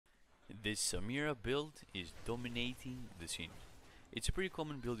This Samira build is dominating the scene. It's a pretty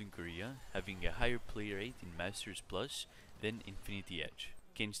common build in Korea, having a higher play rate in Masters Plus than Infinity Edge.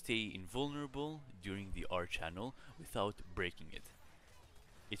 Can stay invulnerable during the R channel without breaking it.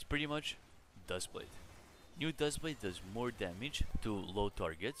 It's pretty much Duskblade. New Duskblade does more damage to low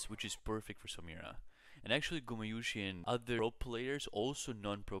targets, which is perfect for Samira. And actually Gumayushi and other pro players, also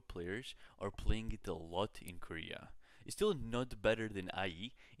non-pro players, are playing it a lot in Korea. It's still not better than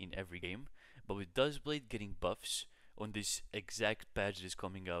IE in every game, but with Duskblade getting buffs on this exact patch that is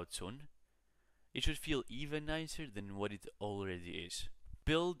coming out soon, it should feel even nicer than what it already is.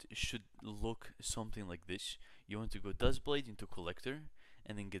 Build should look something like this. You want to go Duskblade into Collector,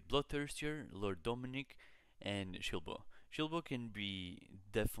 and then get Bloodthirster, Lord Dominic, and Shilbo. Shilbo can be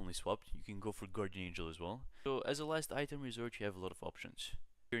definitely swapped. You can go for Guardian Angel as well. So as a last item resort, you have a lot of options.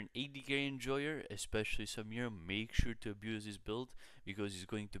 If you're an AD carry enjoyer, especially Samira, make sure to abuse this build because it's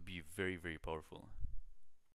going to be very powerful.